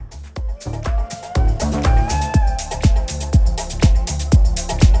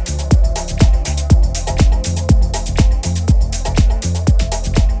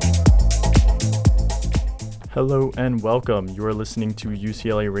Hello and welcome. You are listening to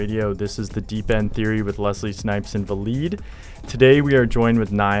UCLA Radio. This is the Deep End Theory with Leslie Snipes and Valid. Today we are joined with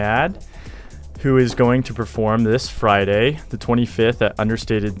Naiad, who is going to perform this Friday, the 25th at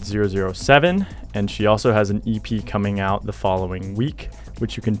Understated 007, and she also has an EP coming out the following week,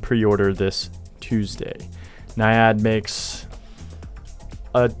 which you can pre-order this Tuesday. Naiad makes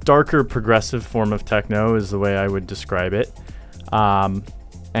a darker progressive form of techno is the way I would describe it.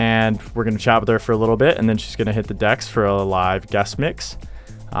 And we're going to chat with her for a little bit, and then she's going to hit the decks for a live guest mix.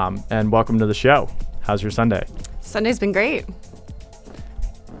 And welcome to the show. How's your Sunday? Sunday's been great.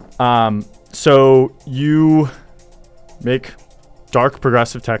 So you make dark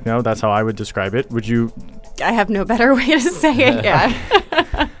progressive techno. That's how I would describe it. Would you? I have no better way to say it,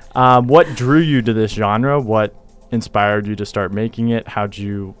 yeah. What drew you to this genre? What inspired you to start making it? How'd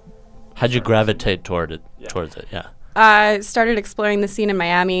you gravitate towards it? Yeah. I started exploring the scene in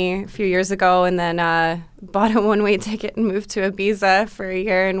Miami a few years ago, and then bought a one-way ticket and moved to Ibiza for a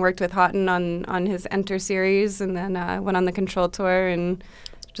year and worked with Houghton on his Enter series, and then went on the Control tour and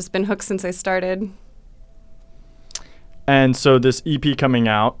just been hooked since I started. And so this EP coming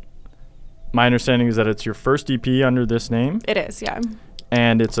out, my understanding is that it's your first EP under this name. It is, yeah.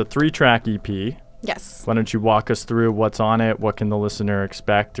 And it's a 3-track EP. Yes. Why don't you walk us through what's on it? What can the listener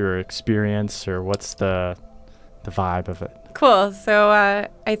expect or experience, or what's the vibe of it? Cool. So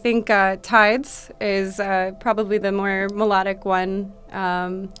I think Tides is probably the more melodic one.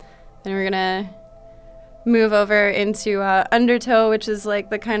 Then we're going to move over into Undertow, which is like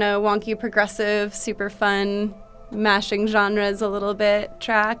the kind of wonky progressive, super fun, mashing genres a little bit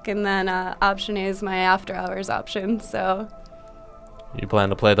track. And then Option A is my after hours option. So You plan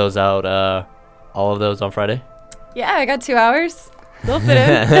to play those out, all of those on Friday? yeah, I got 2 hours. They'll fit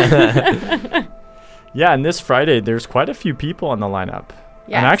in. Yeah, and this Friday, there's quite a few people on the lineup.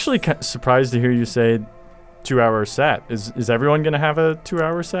 Yes. I'm actually surprised to hear you say 2-hour set. Is everyone going to have a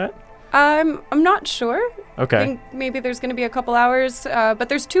 2-hour set? I'm not sure. Okay. I think maybe there's going to be a couple hours, but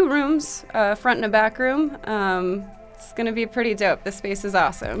there's 2 rooms, front and a back room. It's going to be pretty dope. The space is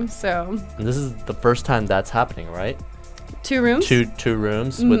awesome. So And this is the first time that's happening, right? 2 rooms? Two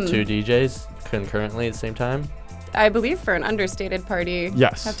rooms with 2 DJs concurrently at the same time? I believe for an Understated party.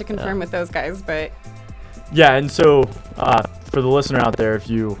 Yes. Have to confirm with those guys, but Yeah, and so for the listener out there, if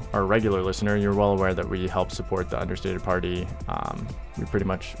you are a regular listener, you're well aware that we help support the Understated party.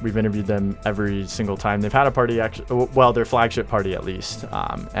 We've interviewed them every single time they've had a party, actually, well, their flagship party at least,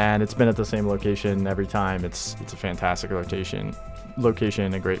 and it's been at the same location every time. It's a fantastic location,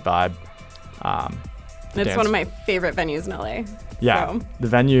 a great vibe. it's one of my favorite venues in LA. Yeah, So. the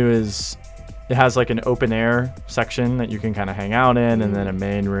venue it has like an open air section that you can kind of hang out in, and then a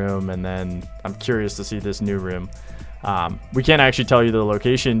main room, and then I'm curious to see this new room. We can't actually tell you the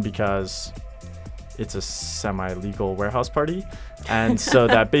location because it's a semi-legal warehouse party, and so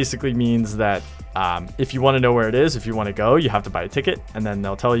that basically means that if you want to know where it is, if you want to go, you have to buy a ticket, and then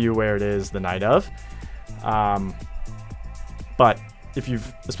they'll tell you where it is the night of. But if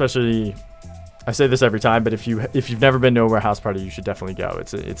you've, especially, I say this every time, but if you've never been to a warehouse party, you should definitely go.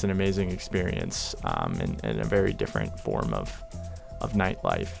 It's an amazing experience, and a very different form of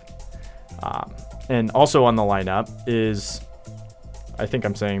nightlife. And also on the lineup is, I think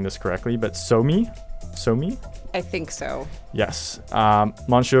I'm saying this correctly, but Somi? I think so. Yes.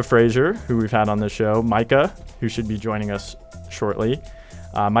 Monsieur Fraser, who we've had on the show, Micah, who should be joining us shortly,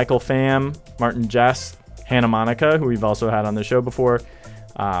 Michael Pham, Martin Jess, Hannah Monica, who we've also had on the show before,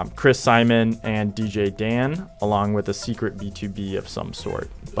 Chris Simon, and DJ Dan, along with a secret B2B of some sort.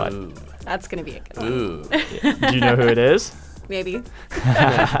 But Ooh. That's going to be a good one. Ooh. do you know who it is? Maybe.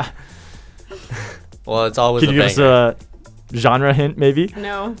 Well, it's always Can you a give us banger. a genre hint, maybe?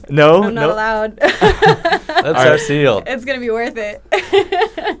 No. No? I'm not allowed. That's our seal. It's going to be worth it.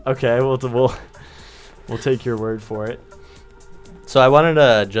 Okay, we'll take your word for it. So I wanted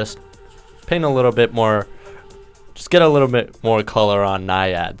to just paint a little bit more, just get a little bit more color on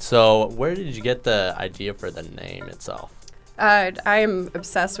Naiad. So where did you get the idea for the name itself? I am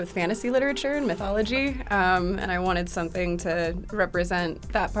obsessed with fantasy literature and mythology, and I wanted something to represent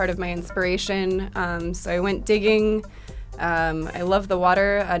that part of my inspiration. So I went digging. I love the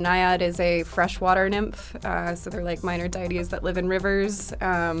water. A naiad is a freshwater nymph, so they're like minor deities that live in rivers.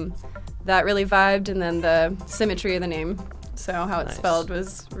 That really vibed, and then the symmetry of the name. So how it's Nice. spelled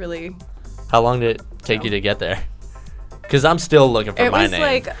was really... How long did it take you to get there? Because I'm still looking for It my was name.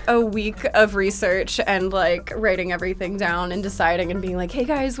 like a week of research and like writing everything down and deciding and being like, hey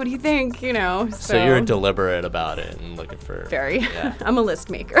guys, what do you think? You know. So you're deliberate about it and looking for... Very. Yeah. I'm a list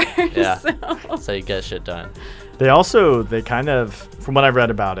maker. Yeah. So. So you get shit done. They kind of, from what I've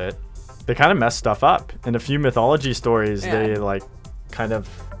read about it, they kind of mess stuff up. In a few mythology stories, Yeah. they like kind of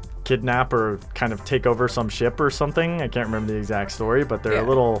kidnap or kind of take over some ship or something. I can't remember the exact story, but they're Yeah. a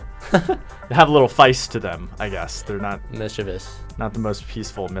little they have a little feist to them, I guess. They're not Mischievous. the most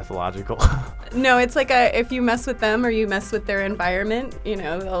peaceful mythological. No, it's like if you mess with them or you mess with their environment, you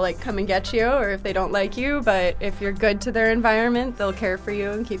know, they'll like come and get you, or if they don't like you, but if you're good to their environment, they'll care for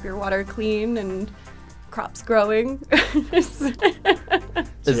you and keep your water clean and crops growing.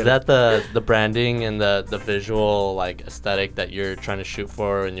 Is that the branding and the visual like aesthetic that you're trying to shoot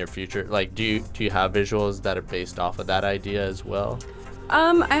for in your future? Like, do you have visuals that are based off of that idea as well?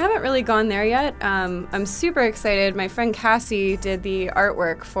 I haven't really gone there yet. I'm super excited. My friend Cassie did the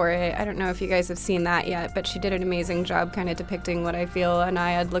artwork for it. I don't know if you guys have seen that yet, but she did an amazing job kind of depicting what I feel a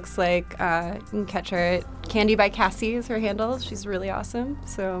naiad looks like. You can catch her at Candy by Cassie is her handle. She's really awesome.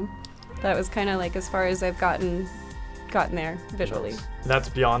 So that was kind of like as far as I've gotten there visually. That's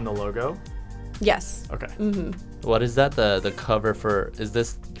beyond the logo. Yes. Okay. What is that? The cover for? Is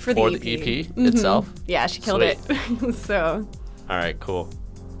this For the EP. EP itself? Yeah, she killed it. So. All right, cool.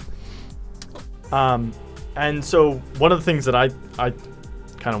 And so one of the things that I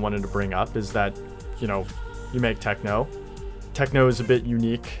kind of wanted to bring up is that, you know, you make techno. Techno is a bit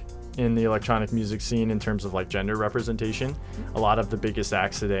unique in the electronic music scene in terms of like gender representation. A lot of the biggest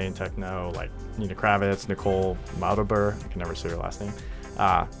acts today in techno, like Nina Kravitz, Nicole Maudeber, I can never say her last name,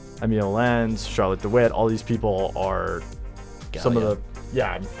 Emile Lenz, Charlotte DeWitt, all these people are some of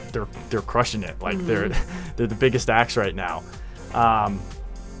the, they're crushing it. Like they're the biggest acts right now.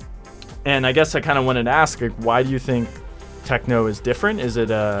 And I guess I kind of wanted to ask, like, why do you think techno is different? Is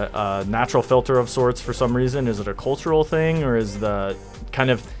it a natural filter of sorts for some reason? Is it a cultural thing, or is the kind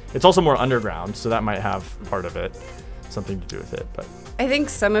of, it's also more underground, so that might have part of it, something to do with it. But I think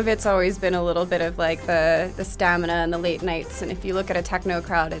some of it's always been a little bit of like the stamina and the late nights. And if you look at a techno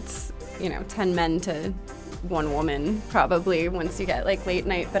crowd, it's, you know, 10 men to 1 woman probably once you get like late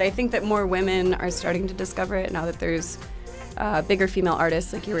night. But I think that more women are starting to discover it now that there's bigger female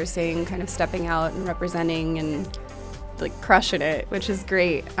artists, like you were saying, kind of stepping out and representing and like crushing it, which is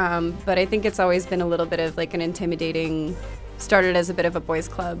great. But I think it's always been a little bit of like an intimidating, started as a bit of a boys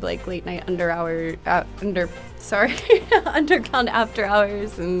club, like late night underground after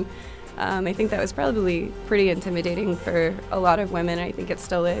hours. And I think that was probably pretty intimidating for a lot of women. I think it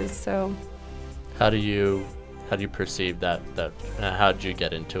still is. So How do you perceive that how did you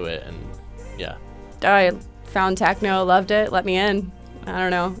get into it? And yeah. I found techno, loved it, let me in. I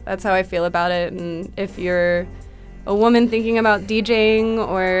don't know. That's how I feel about it. And if you're a woman thinking about DJing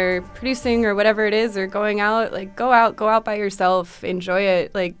or producing or whatever it is, or going out, like go out by yourself, enjoy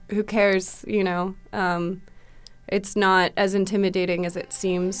it. Like who cares, you know? It's not as intimidating as it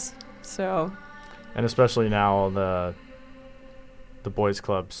seems. So. And especially now the boys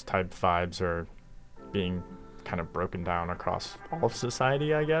clubs type vibes are being kind of broken down across all of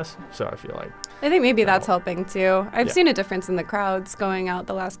society, I guess. So I feel like I think maybe that's helping too. I've Yeah. seen a difference in the crowds going out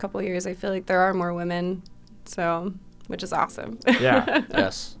the last couple of years. I feel like there are more women, so which is awesome. yeah.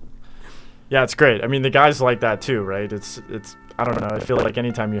 Yes. Yeah, it's great. I mean, the guys like that too, right? It's I don't know. I feel like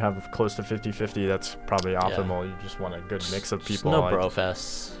anytime you have close to 50-50, that's probably optimal. You just want a good mix of Just people. no like, bro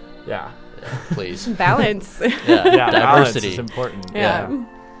fests. Yeah. Yeah, please. Balance. Yeah. Yeah, balance Diversity. is important. Yeah.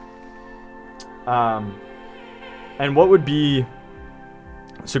 And what would be,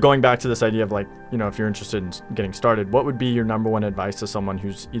 so going back to this idea of like, you know, if you're interested in getting started, what would be your number one advice to someone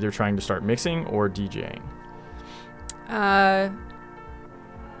who's either trying to start mixing or DJing?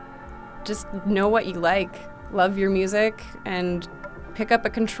 Just know what you like, love your music, and pick up a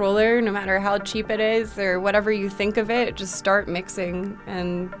controller, no matter how cheap it is or whatever you think of it. Just start mixing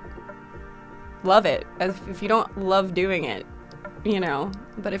and love it. If you don't love doing it, you know,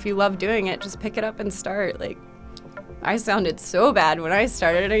 but if you love doing it, just pick it up and start. Like, I sounded so bad when I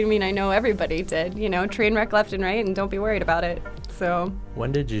started. I mean, I know everybody did, you know, train wreck left and right, and don't be worried about it. So,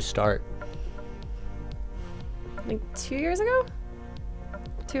 When did you start? like 2 years ago?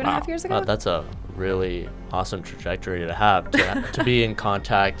 2.5 years ago? That's a really awesome trajectory to have, to be in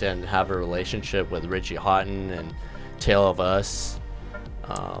contact and have a relationship with Richie Houghton and Tale of Us.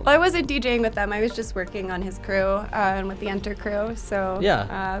 Well, I wasn't DJing with them. I was just working on his crew and with the Enter crew. So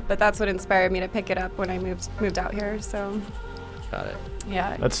Yeah. but that's what inspired me to pick it up when I moved out here. So Got it.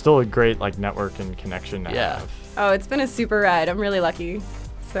 yeah. That's still a great like network and connection to Yeah. have. Oh, it's been a super ride. I'm really lucky.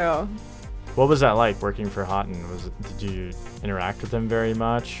 So What was that like working for Houghton? Did you interact with him very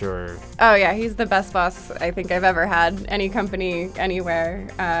much, or? oh yeah, he's the best boss I think I've ever had. Any company, anywhere.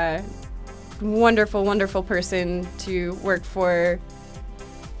 Wonderful, wonderful person to work for.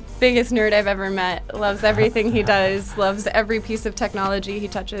 biggest nerd I've ever met. Loves everything he does, loves every piece of technology he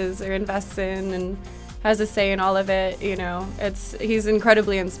touches or invests in, and has a say in all of it. You know, he's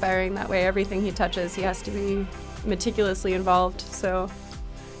incredibly inspiring that way. Everything he touches, he has to be meticulously involved. So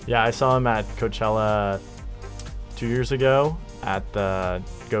Yeah, I saw him at Coachella 2 years ago at the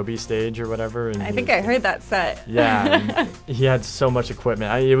Gobi stage or whatever. And I think I heard that set. Yeah, and he had so much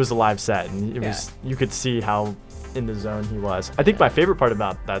equipment. It was a live set, and it Yeah. was, you could see how in the zone he was. I think my favorite part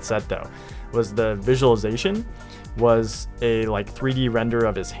about that set though was the visualization was a like 3D render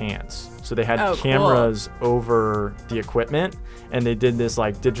of his hands. So they had Oh, cameras over the equipment, and they did this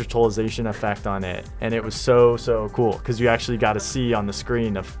like digitalization effect on it, and it was so cool because you actually got to see on the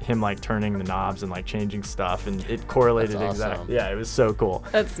screen of him like turning the knobs and like changing stuff, and it correlated That's awesome. exactly. Yeah, it was so cool.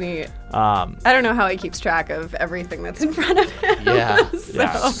 That's neat. Um, I don't know how he keeps track of everything that's in front of him. Yeah. So-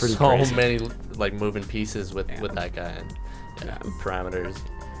 Yeah, it's pretty so crazy. many like moving pieces with Yeah. that guy and parameters.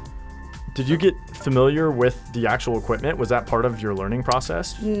 Did you get familiar with the actual equipment? Was that part of your learning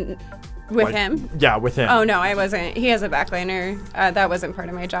process? With Like- him? Yeah, with him. Oh no, I wasn't. He has a backliner. That wasn't part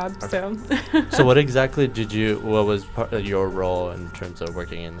of my job. So. So what exactly what was part of your role in terms of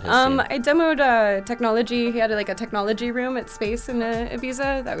working in his team? I demoed technology. He had like a technology room at Space in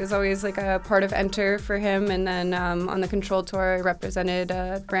Ibiza. That was always like a part of Enter for him. And then on the control tour, I represented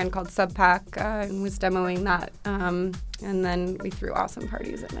a brand called Subpack and was demoing that. And then we threw awesome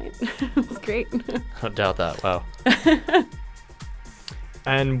parties at night. It was great. I doubt that. Wow.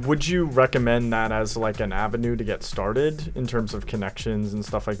 And would you recommend that as like an avenue to get started in terms of connections and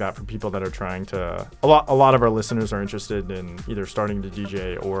stuff like that for people that are trying to? A lot of our listeners are interested in either starting to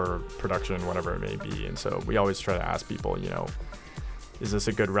DJ or production, whatever it may be. And so we always try to ask people, you know, is this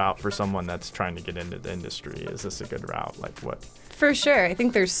a good route for someone that's trying to get into the industry? Is this a good route? Like what? For sure. I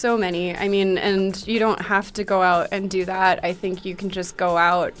think there's so many. I mean, and you don't have to go out and do that. I think you can just go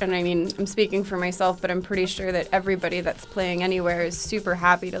out. And I mean, I'm speaking for myself, but I'm pretty sure that everybody that's playing anywhere is super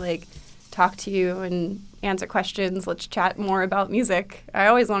happy to like talk to you and answer questions. Let's chat more about music. I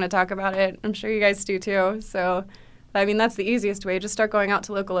always want to talk about it. I'm sure you guys do too. So, I mean, that's the easiest way. Just start going out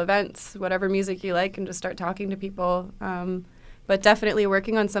to local events, whatever music you like, and just start talking to people. But definitely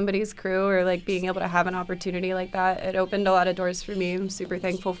working on somebody's crew or like being able to have an opportunity like that, it opened a lot of doors for me. I'm super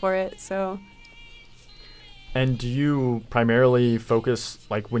thankful for it. So. And do you primarily focus,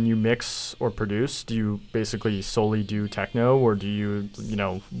 like when you mix or produce, do you basically solely do techno, or do you,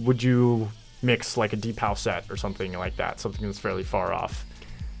 would you mix like a deep house set or something like that, something that's fairly far off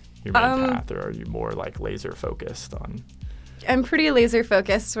your main path, or are you more like laser focused on? I'm pretty laser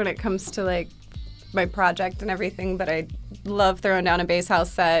focused when it comes to like my project and everything, but I love throwing down a bass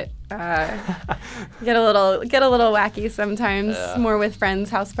house set. Get a little wacky sometimes, more with friends,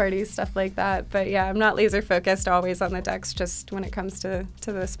 house parties, stuff like that. But yeah, I'm not laser focused always on the decks, just when it comes to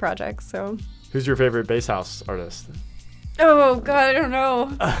this project. So, who's your favorite bass house artist? oh God, I don't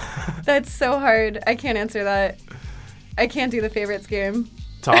know. That's so hard. I can't answer that. I can't do the favorites game.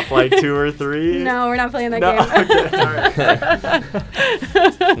 Top like 2 or 3? No, we're not playing that game. Okay,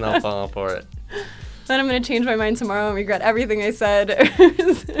 all right. No falling for it. Then I'm going to change my mind tomorrow and regret everything I said.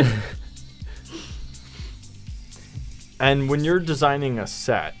 And when you're designing a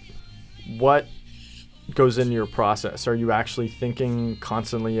set, what goes into your process? Are you actually thinking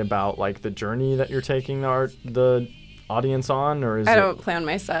constantly about like the journey that you're taking the audience on, or is I don't plan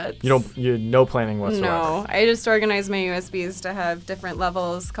my sets. you no planning whatsoever? No, I just organize my USBs to have different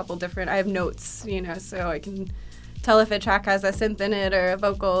levels, I have notes, so I can tell if a track has a synth in it or a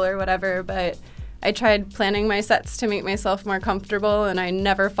vocal or whatever, but I tried planning my sets to make myself more comfortable, and I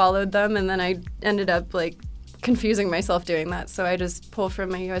never followed them, and then I ended up like confusing myself doing that. So I just pull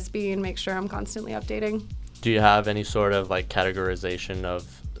from my USB and make sure I'm constantly updating. Do you have any sort of like categorization of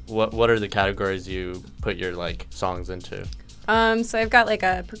what are the categories you put your like songs into? So I've got like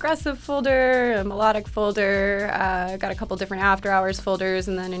a progressive folder, a melodic folder, got a couple different after hours folders,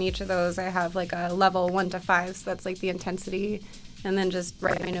 and then in each of those I have like a level 1 to 5, so that's like the intensity, and then just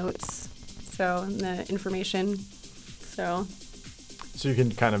write my notes. So, and the information. So you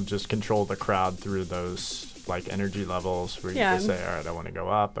can kind of just control the crowd through those like energy levels where you just say, all right, I want to go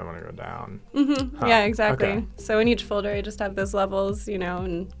up, I want to go down. Mm-hmm. Huh. Yeah, exactly. Okay. So in each folder I just have those levels,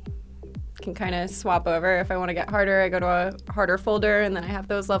 and can kind of swap over. If I want to get harder, I go to a harder folder, and then I have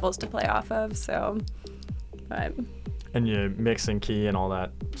those levels to play off of. So, but And you mix and key and all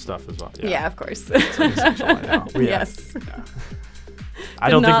that stuff as well. yeah, of course. It's essential, I know. Yes. Yeah.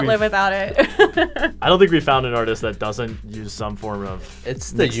 I don't not live without it. I don't think we found an artist that doesn't use some form of.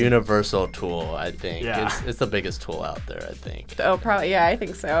 It's the universal tool, I think. Yeah. It's the biggest tool out there, I think. Oh, probably. Yeah, I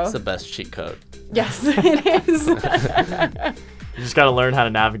think so. It's the best cheat code. Yes, it is. You just got to learn how to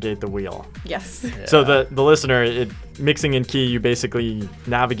navigate the wheel. Yes. Yeah. So the listener, mixing in key, you basically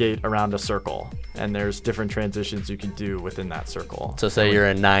navigate around a circle, and there's different transitions you can do within that circle. So say you're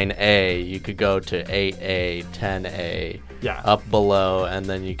in 9A, you could go to 8A, 10A, Yeah. up below, and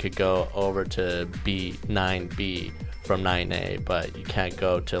then you could go over to 9B from 9A, but you can't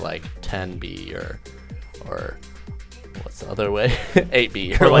go to like 10B or what's the other way?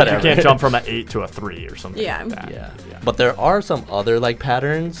 8B or Or like whatever. you can't jump from an 8 to a 3 or something Yeah. like that. Yeah. Yeah. But there are some other like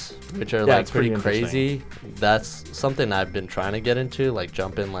patterns which are Yeah, like it's pretty pretty crazy. That's something I've been trying to get into, like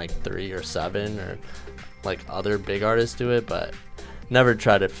jumping like 3 or 7 or like other big artists do it, but never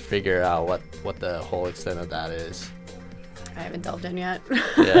try to figure out what the whole extent of that is. I haven't delved in yet.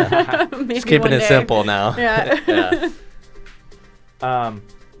 Yeah. Maybe Just keeping one it day. simple now. Yeah. Yeah.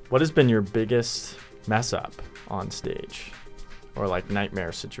 What has been your biggest mess up on stage, or like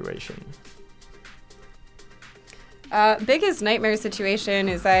nightmare situation? Biggest nightmare situation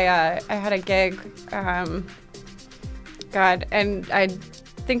is I had a gig, and I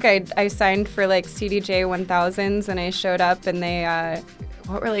think I signed for like CDJ 1000s, and I showed up and they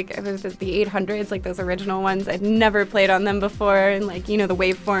what were like, it was the 800s, like those original ones. I'd never played on them before, and like, you know, the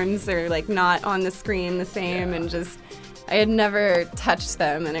waveforms are like not on the screen the same, and just I had never touched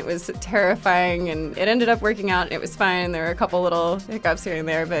them, and it was terrifying, and it ended up working out. It was fine. There were a couple little hiccups here and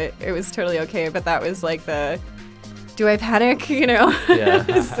there, but it was totally okay. But that was like do I panic, you know?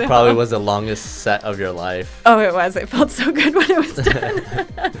 Yeah. So- Probably was the longest set of your life. Oh, it was. It felt so good when it was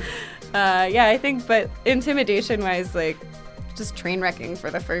done. Yeah, I think, but intimidation-wise, like, just train wrecking for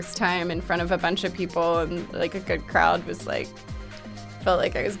the first time in front of a bunch of people and, like, a good crowd was, like, felt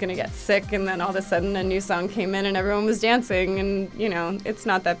like I was going to get sick, and then all of a sudden a new song came in and everyone was dancing, and, you know, it's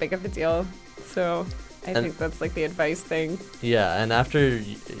not that big of a deal. So I think that's, like, the advice thing. Yeah, and I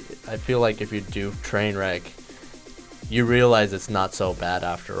feel like if you do train wreck, you realize it's not so bad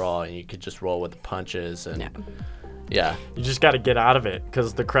after all, and you could just roll with the punches. And yeah. You just got to get out of it,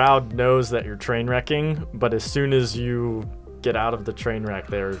 because the crowd knows that you're train wrecking, but as soon as you get out of the train wreck,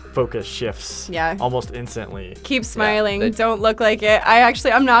 their focus shifts almost instantly. Keep smiling. they- Don't look like it.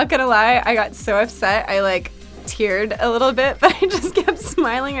 I'm not going to lie. I got so upset. I, like, teared a little bit, but I just kept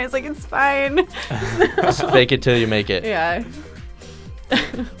smiling. I was like, it's fine. Just fake it till you make it. Yeah.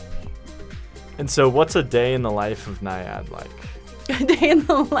 And so what's a day in the life of Naiad like? A day in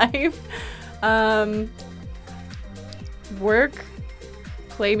the life. Work,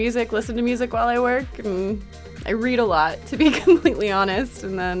 play music, listen to music while I work, and I read a lot, to be completely honest.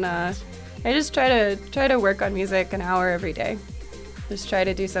 And then I just try to work on music an hour every day. Just try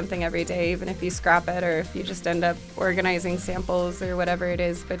to do something every day, even if you scrap it or if you just end up organizing samples or whatever it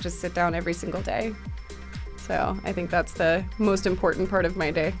is, but just sit down every single day. So I think that's the most important part of my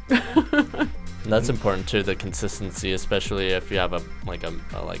day. And that's important too, the consistency, especially if you have a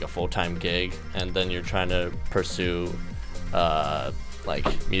full-time gig and then you're trying to pursue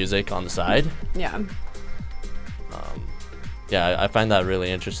like music on the side. Yeah. Yeah, I find that really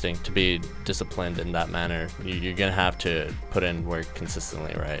interesting, to be disciplined in that manner. You're gonna have to put in work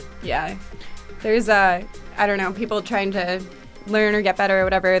consistently, right? Yeah. There's I don't know, people trying to learn or get better or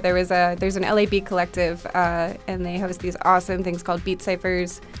whatever. There's an LA Beat Collective, and they host these awesome things called Beat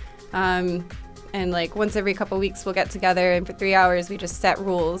Cyphers. And like once every couple weeks we'll get together, and for 3 hours we just set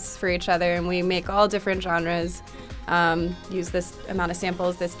rules for each other, and we make all different genres, use this amount of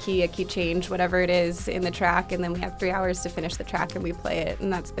samples, this key, a key change, whatever it is in the track, and then we have 3 hours to finish the track and we play it.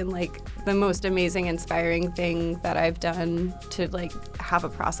 And that's been like the most amazing, inspiring thing that I've done, to like have a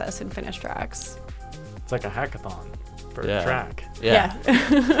process and finish tracks. It's like a hackathon for Yeah. a track.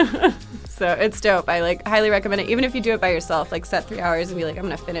 Yeah. So it's dope. I like highly recommend it. Even if you do it by yourself, like set 3 hours and be like, I'm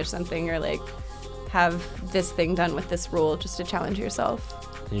gonna finish something, or like have this thing done with this rule, just to challenge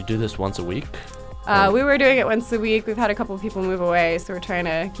yourself. And you do this once a week? We were doing it once a week. We've had a couple of people move away, so we're trying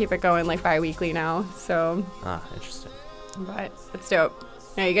to keep it going like bi-weekly now. So, Interesting. but it's dope.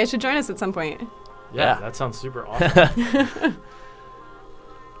 Yeah, you guys should join us at some point. Yeah, Yeah. that sounds super awesome.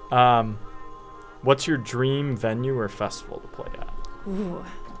 What's your dream venue or festival to play at? Ooh.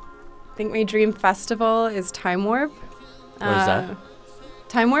 I think my dream festival is Time Warp. Where is that?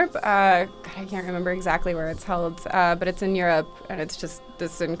 Time Warp, God, I can't remember exactly where it's held, but it's in Europe, and it's just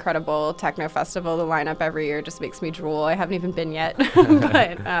this incredible techno festival. The lineup every year just makes me drool. I haven't even been yet,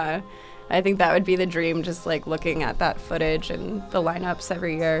 but I think that would be the dream, just like looking at that footage and the lineups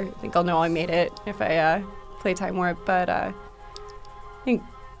every year. I think I'll know I made it if I play Time Warp, but I don't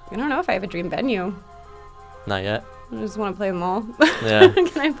know if I have a dream venue. Not yet. I just want to play them all. Yeah.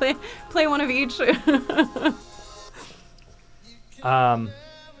 Can I play one of each?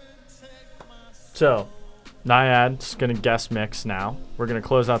 So, Naiad's going to guest mix now. We're going to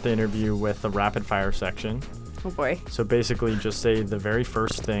close out the interview with a rapid fire section. Oh boy. So basically just say the very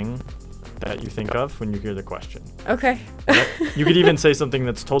first thing that you think of when you hear the question. Okay. You could even say something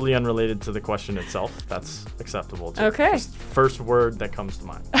that's totally unrelated to the question itself. That's acceptable too. Okay. Just first word that comes to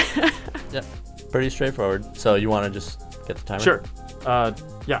mind. Yeah, pretty straightforward. So you want to just get the timer? Sure.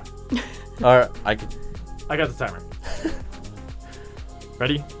 Yeah. Or I could. I got the timer.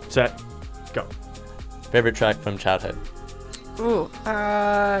 Ready, set, go. Favorite track from childhood? Ooh.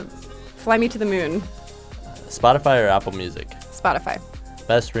 Fly Me to the Moon. Spotify or Apple Music? Spotify.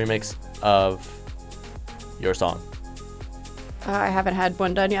 Best remix of your song? I haven't had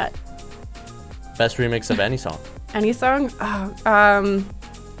one done yet. Best remix of any song? Any song? Oh,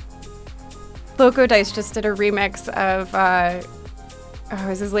 Loco Dice just did a remix of, it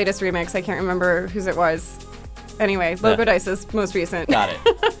was his latest remix. I can't remember whose it was. Anyway, Loco Dice's most recent. Got it.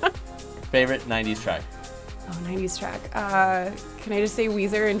 Favorite 90s track? Oh, 90s track. Can I just say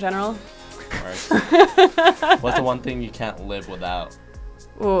Weezer in general? What's the one thing you can't live without?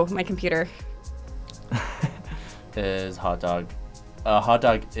 Ooh, my computer. Is hot dog. A hot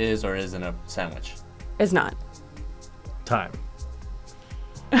dog is or isn't a sandwich? Is not. Time.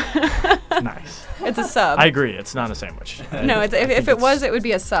 Nice. It's a sub. I agree. It's not a sandwich. No, if it was, it would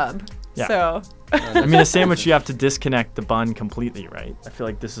be a sub. Yeah. So. I mean, a sandwich, you have to disconnect the bun completely, right? I feel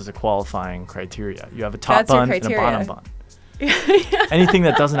like this is a qualifying criteria. You have a top That's your bun and a bottom criteria. bun. Anything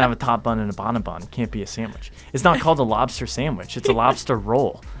that doesn't have a top bun and a bottom bun can't be a sandwich. It's not called a lobster sandwich. It's a lobster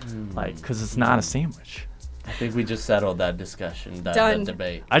roll, because it's not a sandwich. I think we just settled that discussion, that Done.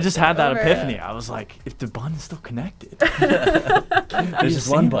 debate. I just had that Over. epiphany. I was like, if the bun is still connected. There's just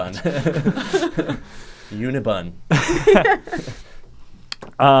one bun. Unibun.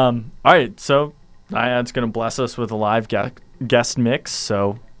 All right, so Naiad's going to bless us with a live guest mix.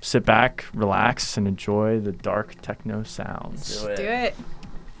 So sit back, relax, and enjoy the dark techno sounds. Do it. Do it.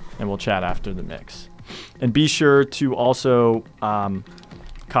 And we'll chat after the mix. And be sure to also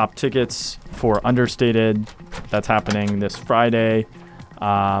cop tickets for Understated. That's happening this Friday.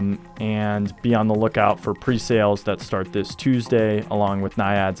 And be on the lookout for pre-sales that start this Tuesday, along with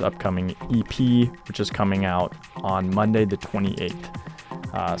Naiad's upcoming EP, which is coming out on Monday the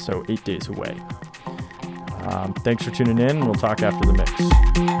 28th. So 8 days away. Thanks for tuning in. We'll talk after the mix.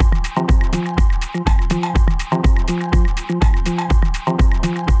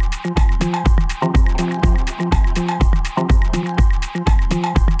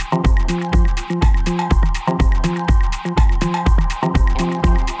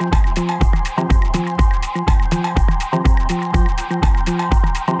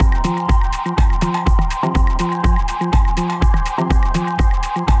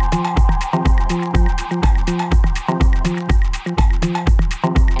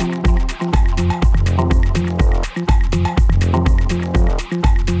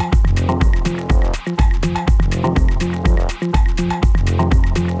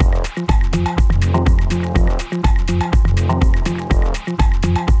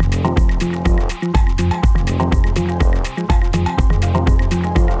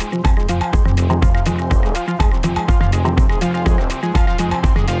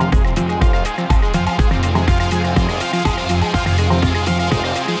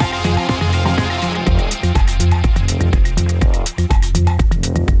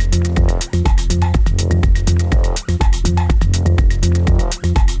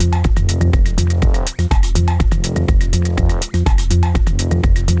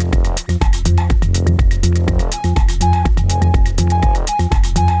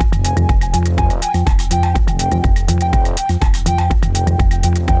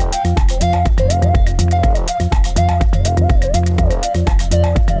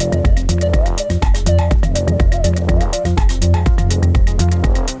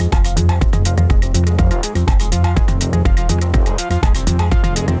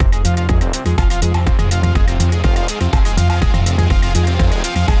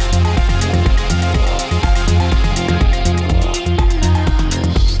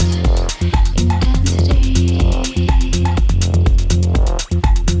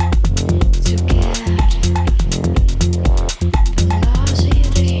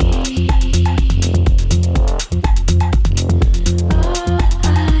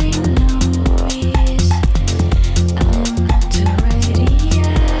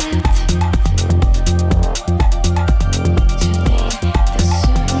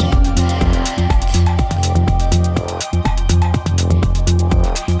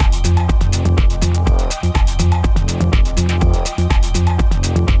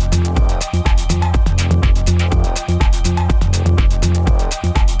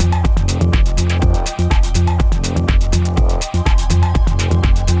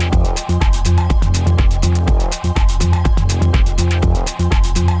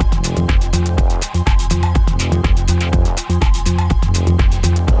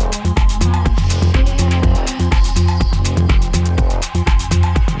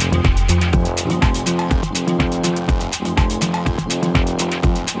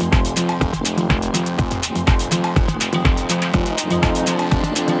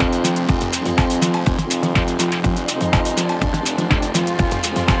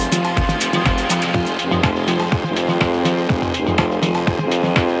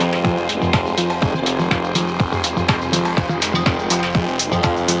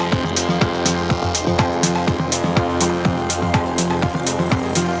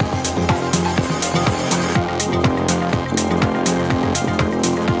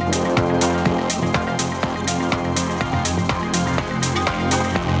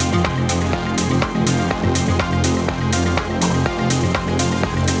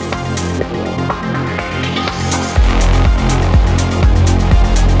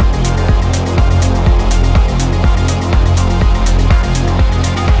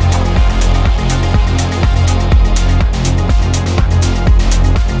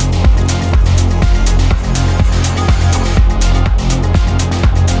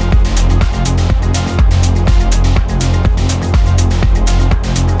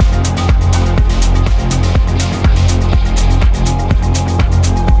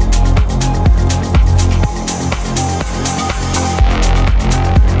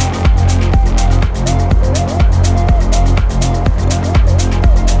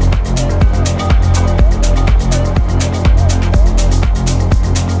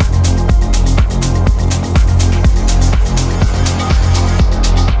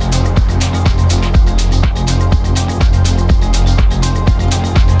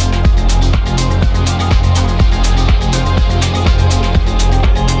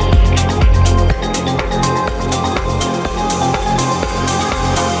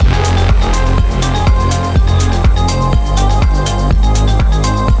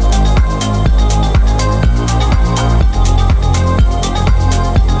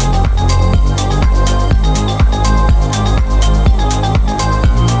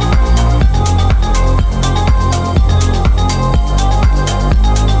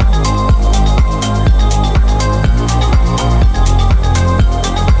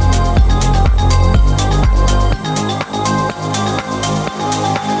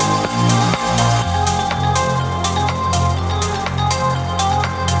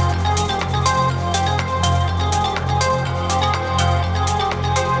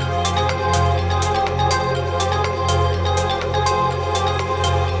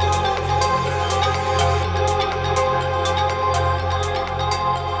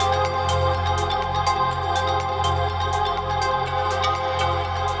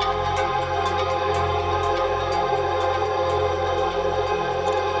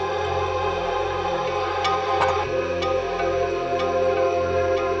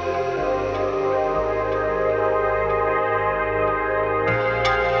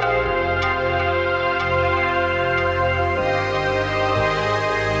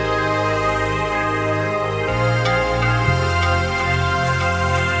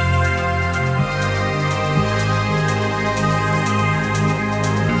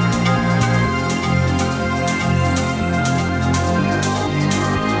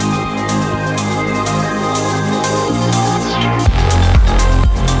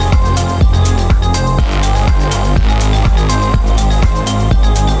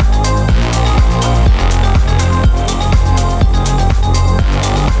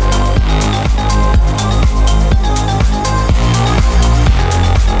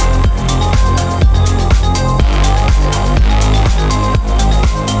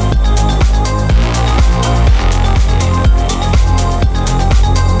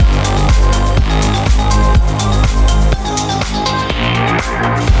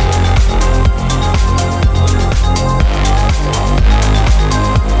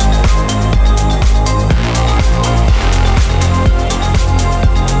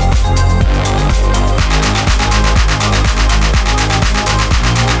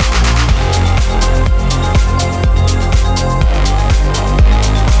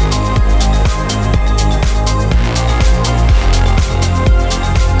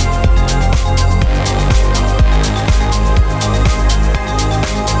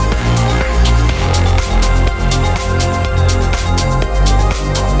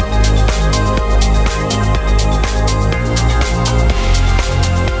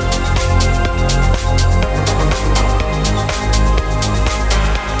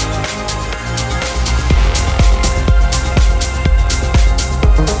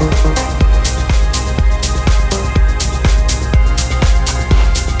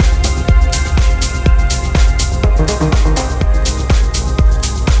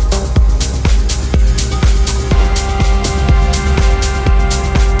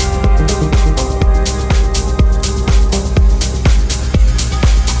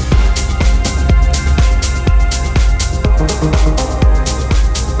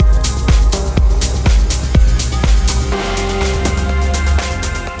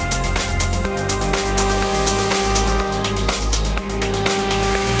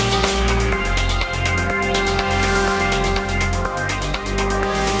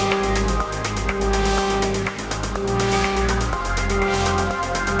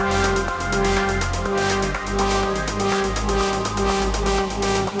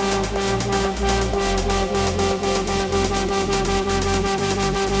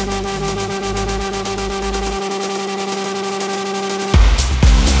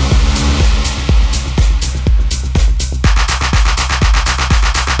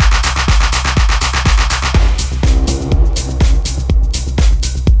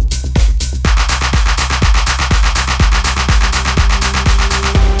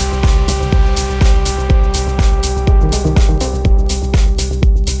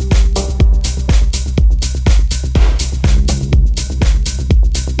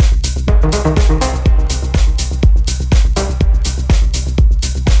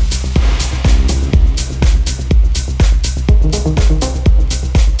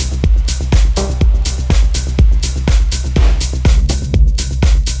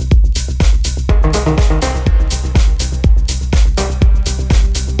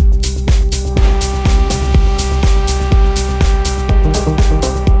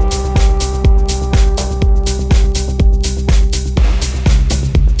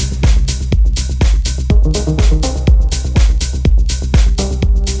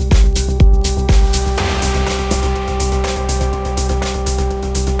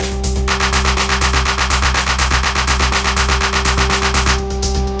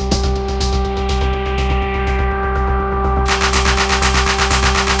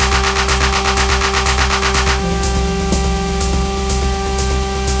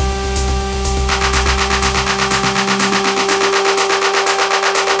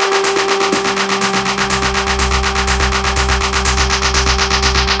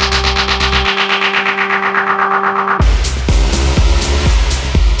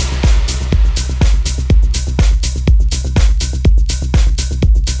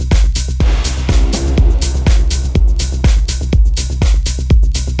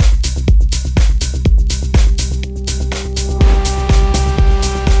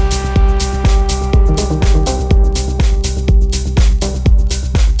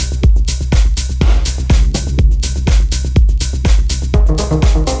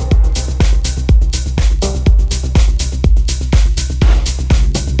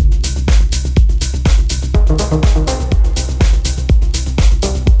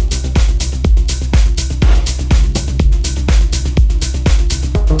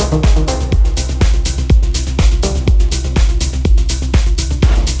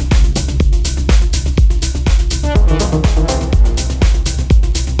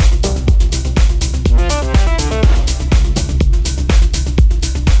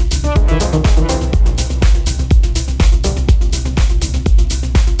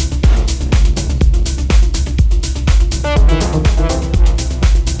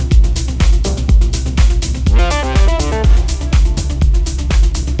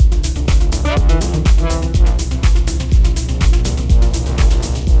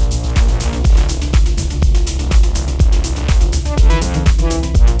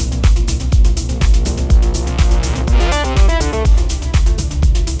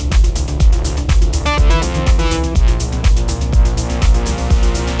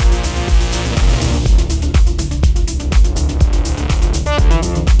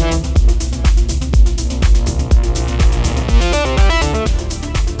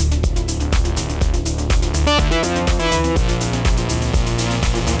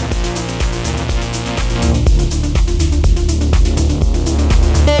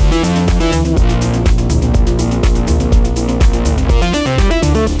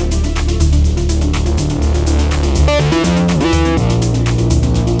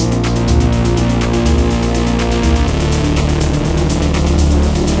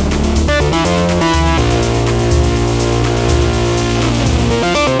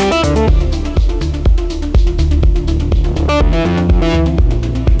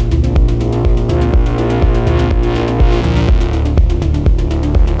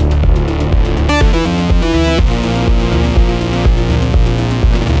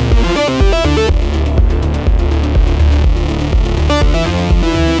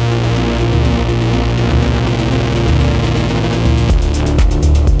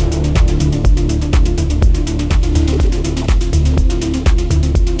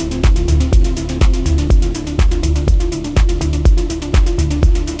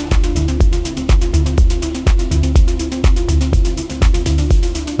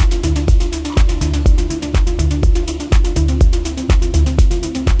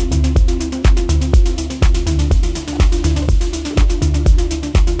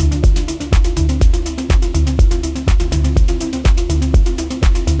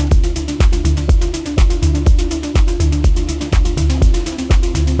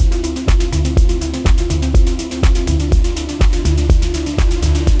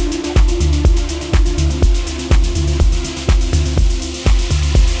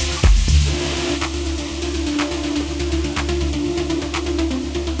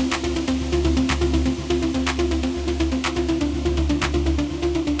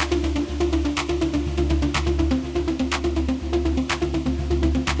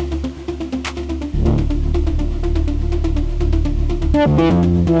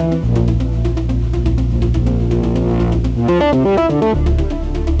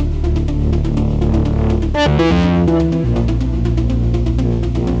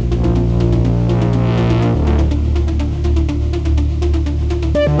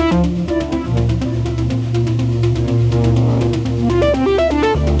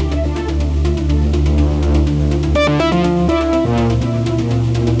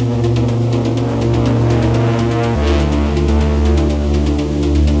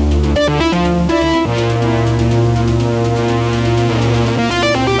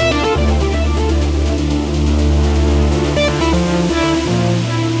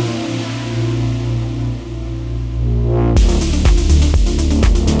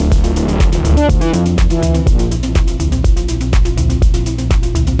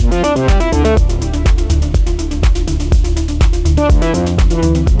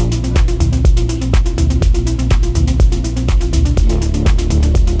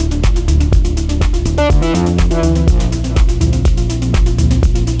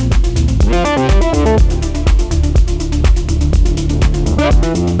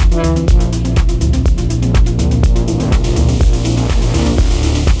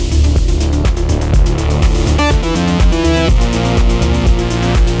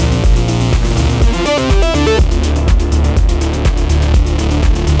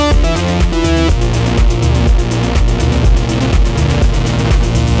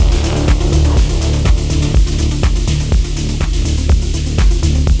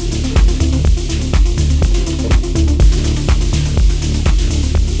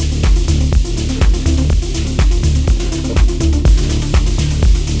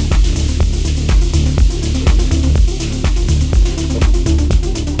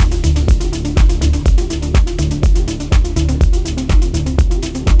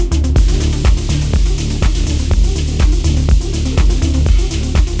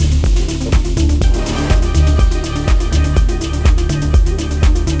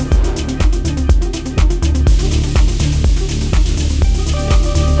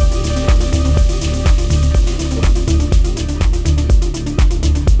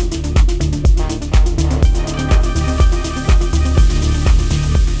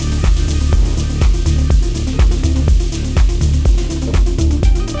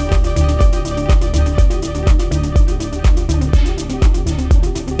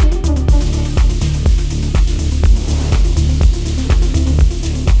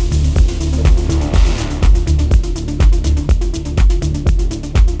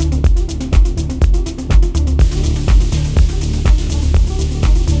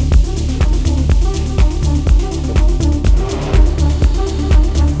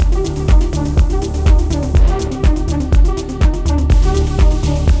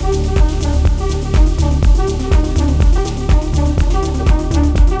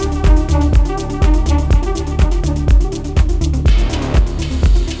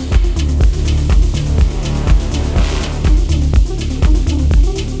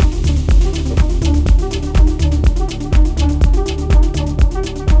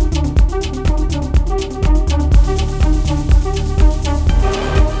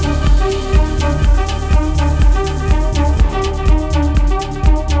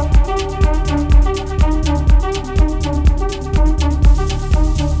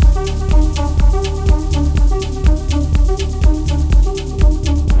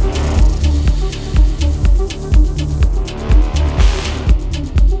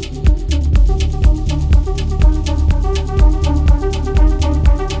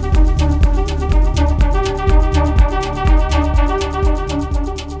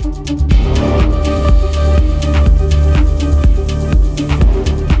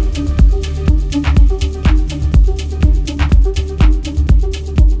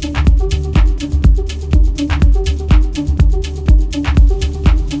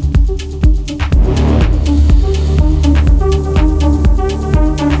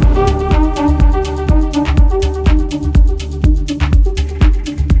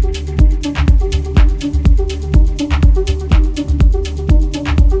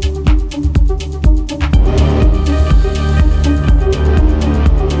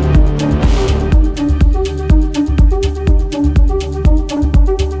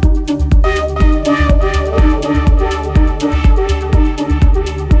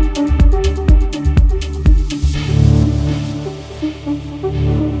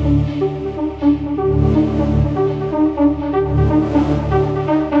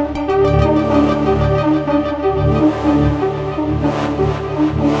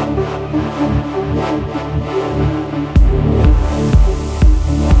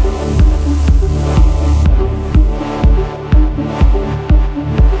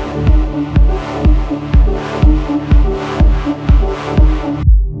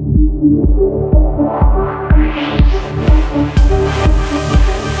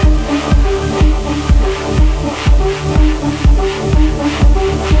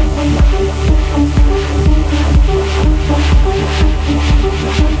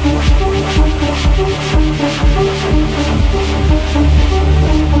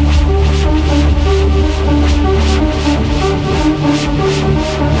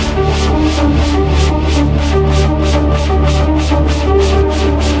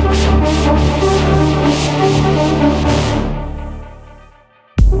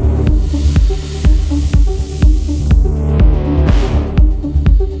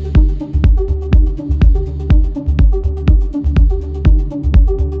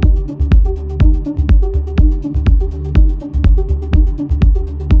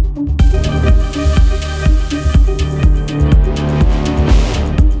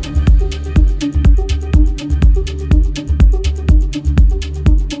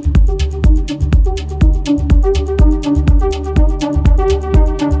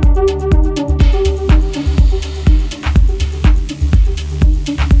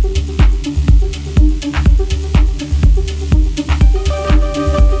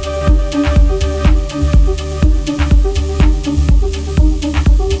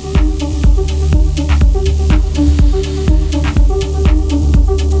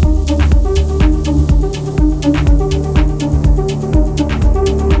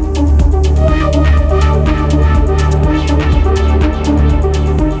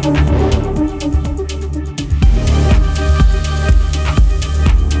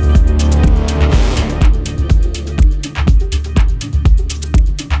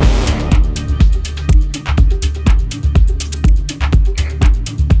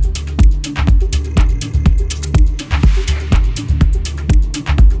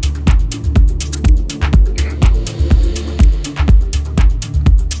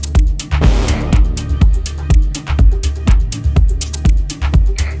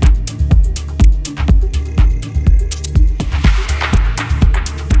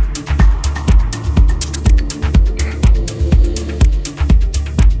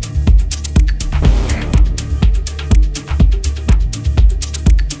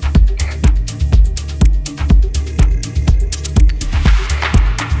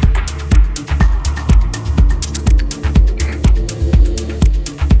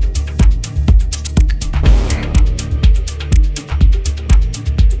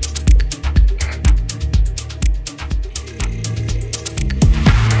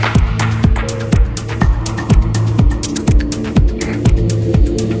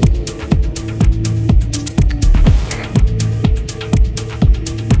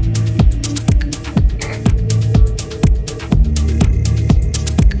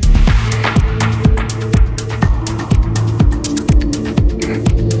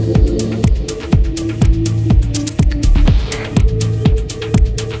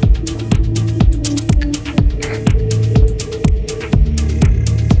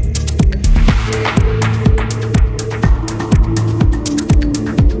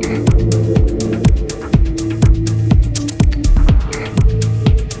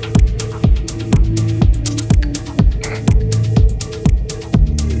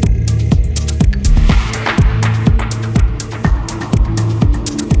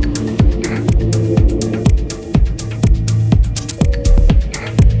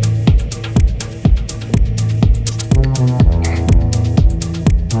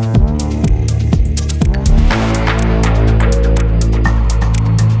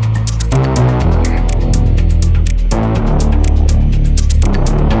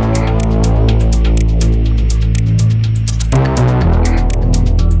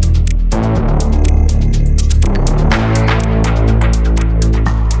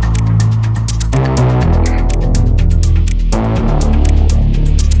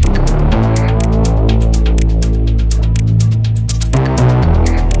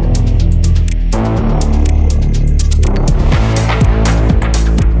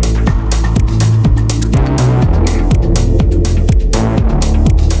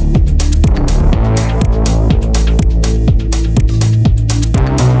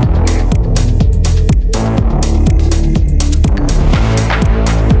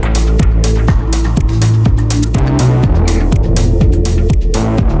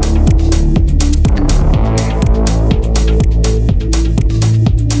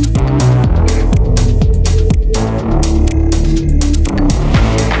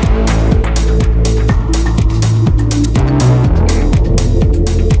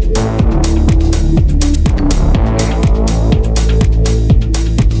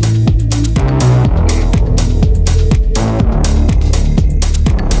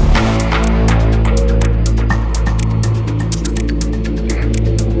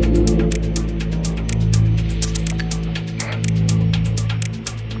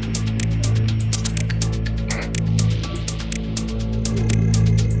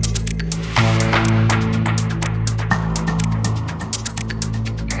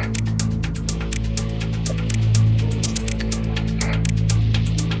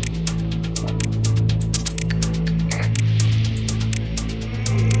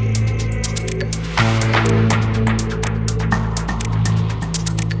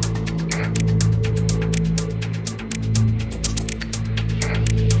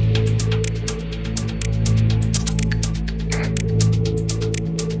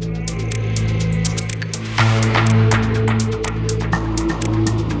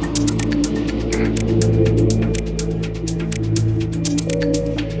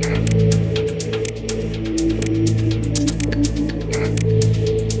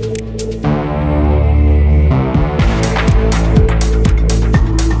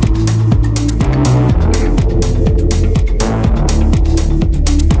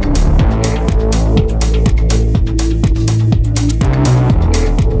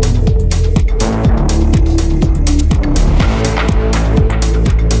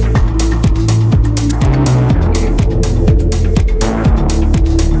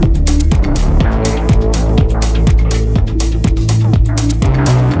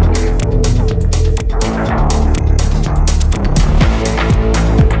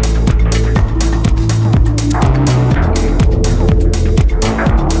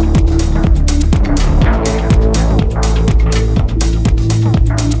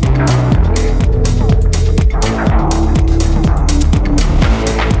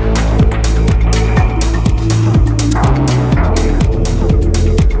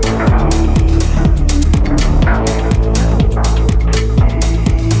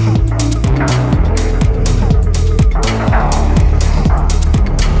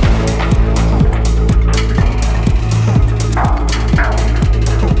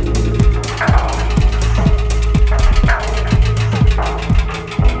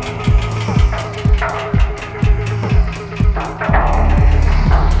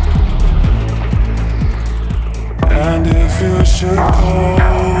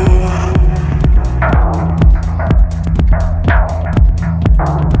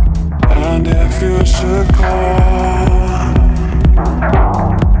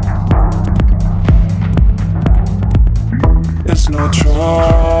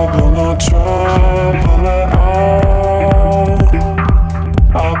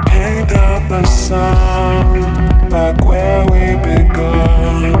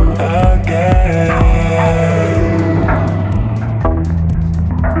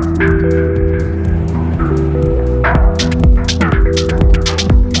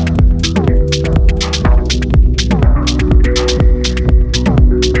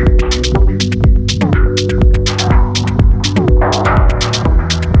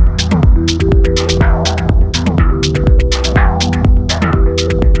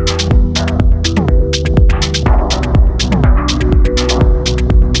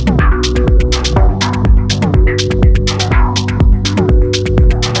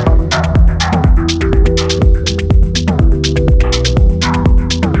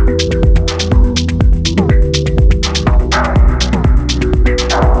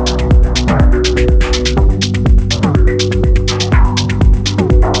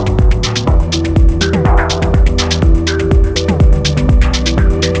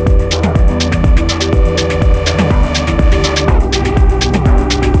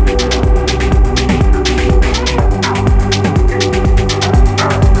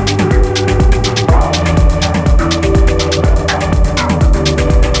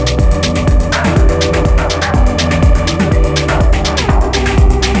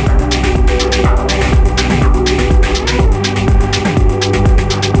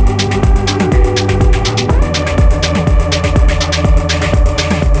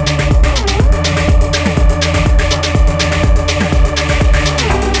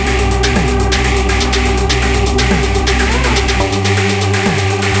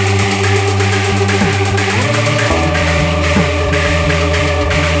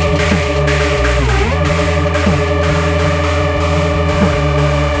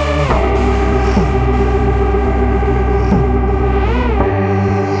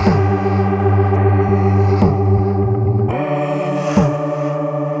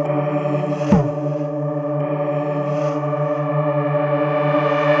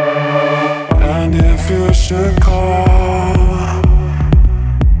 you should call,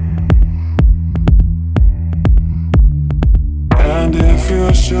 and if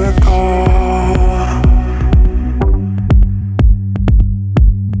you should call,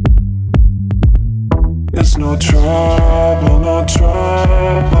 it's no trouble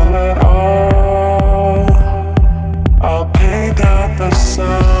at all.